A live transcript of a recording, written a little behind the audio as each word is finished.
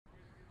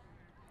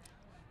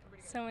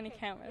So many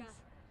cameras.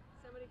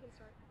 Yeah. Somebody can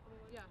start.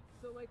 Yeah.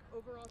 So like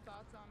overall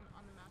thoughts on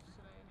the match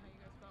today and how you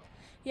guys felt?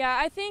 Yeah,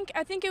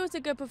 I think it was a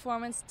good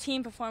performance,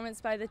 team performance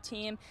by the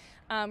team.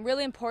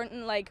 Really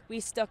important, like we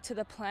stuck to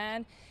the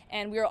plan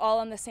and we were all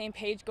on the same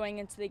page going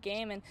into the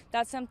game, and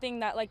that's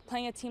something that like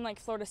playing a team like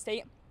Florida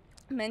State,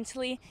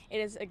 mentally it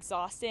is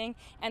exhausting,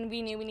 and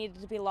we knew we needed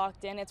to be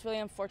locked in. It's really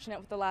unfortunate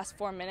with the last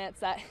 4 minutes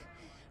that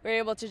we were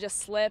able to just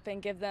slip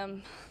and give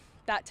them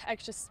that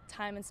extra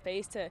time and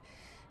space to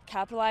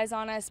capitalize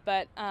on us,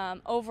 but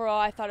overall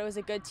I thought it was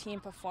a good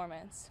team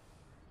performance.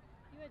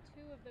 You had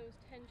 2 of those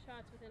 10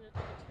 shots within a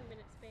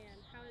 2-minute span.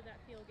 How did that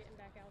feel getting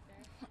back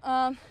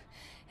out there?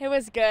 It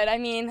was good. I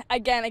mean,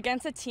 again,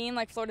 against a team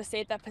like Florida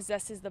State that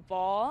possesses the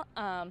ball,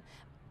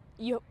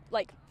 you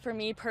like for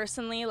me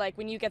personally, like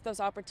when you get those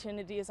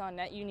opportunities on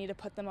net, you need to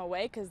put them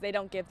away because they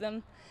don't give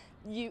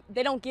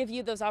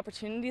you those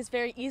opportunities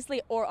very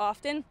easily or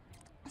often.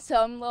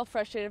 So I'm a little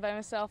frustrated by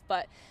myself,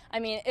 but I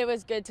mean, it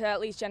was good to at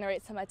least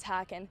generate some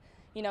attack and,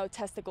 you know,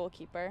 test the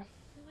goalkeeper.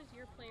 Who was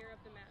your player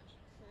of the match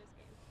for this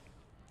game?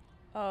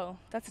 Oh,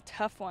 that's a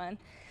tough one.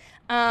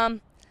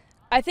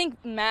 I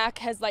think Mac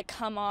has like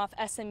come off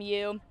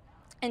SMU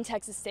and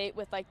Texas State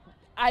with like,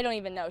 I don't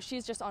even know,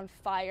 she's just on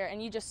fire,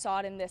 and you just saw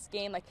it in this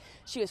game. Like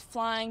she was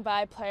flying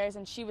by players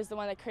and she was the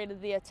one that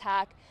created the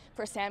attack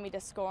for Sammy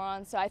to score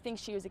on. So I think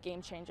she was a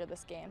game changer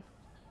this game.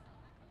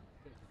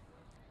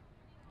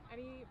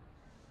 Any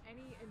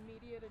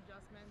immediate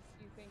adjustments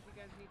you think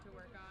you guys need to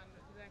work on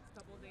the next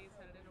couple of days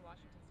headed into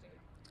Washington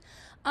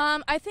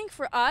State? I think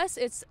for us,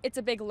 it's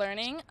a big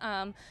learning.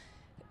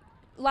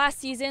 Last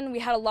season, we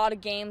had a lot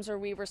of games where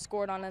we were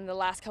scored on in the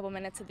last couple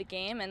minutes of the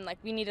game, and like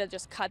we need to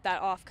just cut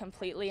that off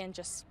completely and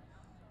just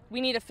we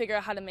need to figure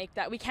out how to make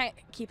that. We can't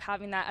keep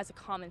having that as a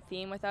common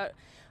theme with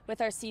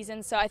our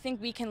season. So I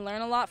think we can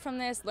learn a lot from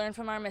this, learn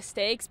from our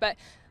mistakes, but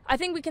I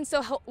think we can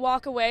still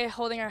walk away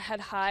holding our head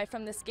high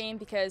from this game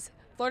because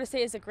Florida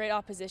State is a great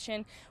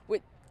opposition.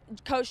 With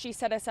Coach G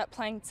set us up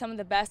playing some of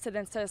the best to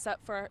then set us up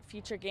for our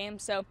future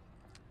games. So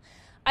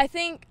I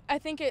think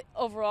it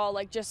overall,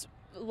 like just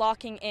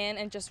locking in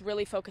and just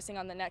really focusing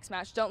on the next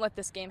match. Don't let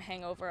this game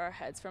hang over our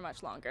heads for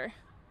much longer.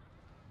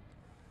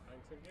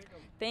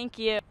 Thank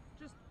you.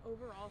 Just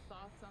overall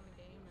thoughts on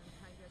the game and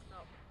how you guys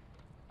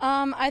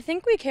felt? I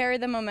think we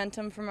carried the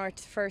momentum from our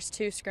first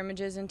 2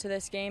 scrimmages into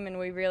this game, and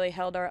we really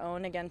held our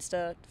own against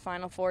a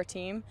Final Four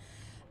team.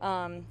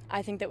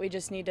 I think that we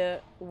just need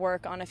to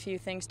work on a few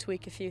things,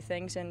 tweak a few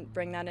things, and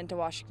bring that into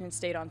Washington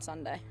State on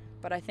Sunday.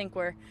 But I think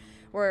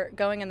we're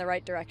going in the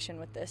right direction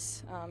with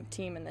this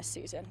team in this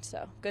season.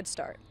 So good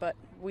start, but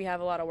we have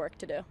a lot of work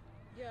to do.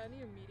 Yeah, any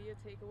immediate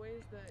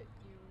takeaways that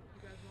you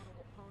guys want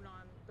to hone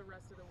on the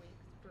rest of the week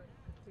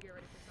to get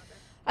ready for Sunday?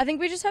 I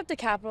think we just have to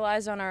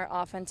capitalize on our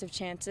offensive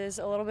chances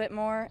a little bit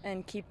more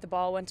and keep the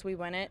ball once we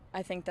win it.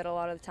 I think that a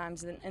lot of the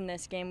times in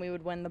this game we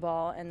would win the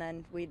ball and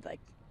then we'd like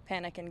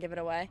panic and give it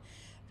away.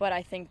 But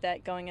I think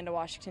that going into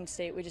Washington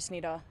State, we just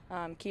need to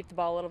keep the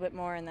ball a little bit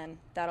more, and then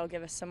that'll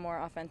give us some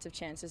more offensive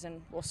chances,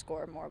 and we'll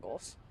score more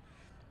goals.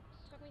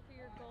 Talk me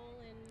through your goal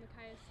and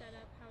Micaiah's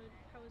setup.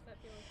 How was that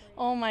feeling for you?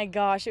 Oh my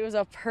gosh, it was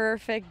a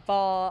perfect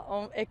ball.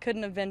 Oh, it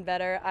couldn't have been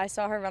better. I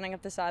saw her running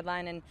up the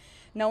sideline, and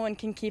no one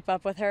can keep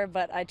up with her,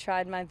 but I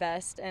tried my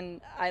best,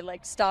 and I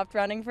like stopped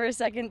running for a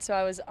second, so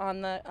I was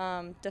on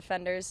the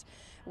defender's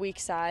weak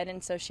side,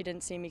 and so she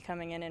didn't see me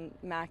coming in, and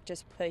Mac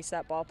just placed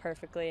that ball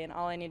perfectly, and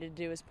all I needed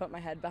to do was put my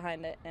head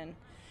behind it, and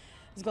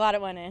I was glad it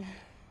went in. And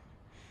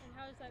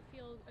how does that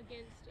feel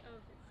against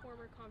a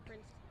former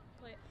conference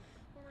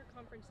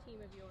team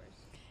of yours?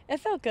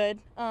 It felt good.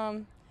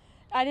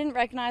 I didn't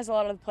recognize a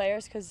lot of the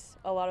players because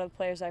a lot of the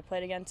players I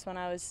played against when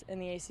I was in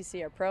the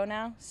ACC are pro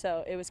now,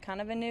 so it was kind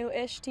of a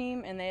new-ish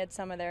team, and they had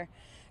some of their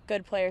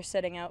good players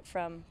sitting out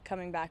from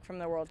coming back from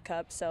the World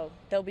Cup, so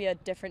they'll be a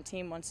different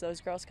team once those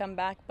girls come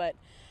back, but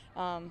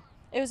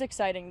it was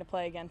exciting to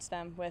play against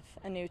them with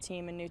a new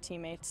team and new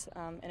teammates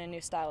and a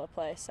new style of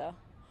play, so it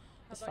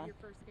was fun. How about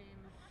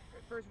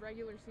your first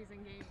regular season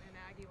game in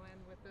Aggie land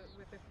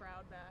with the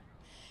crowd back?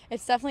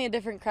 It's definitely a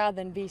different crowd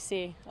than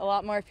BC. A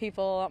lot more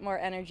people, a lot more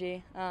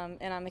energy,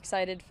 and I'm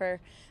excited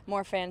for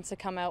more fans to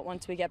come out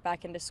once we get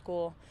back into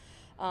school.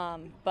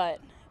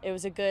 But it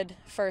was a good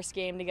first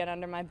game to get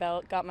under my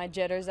belt, got my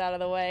jitters out of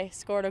the way,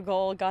 scored a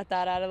goal, got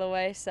that out of the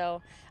way.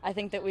 So I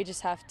think that we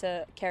just have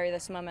to carry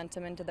this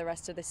momentum into the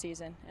rest of the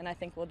season, and I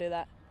think we'll do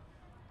that.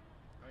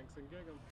 Thanks and gig 'em.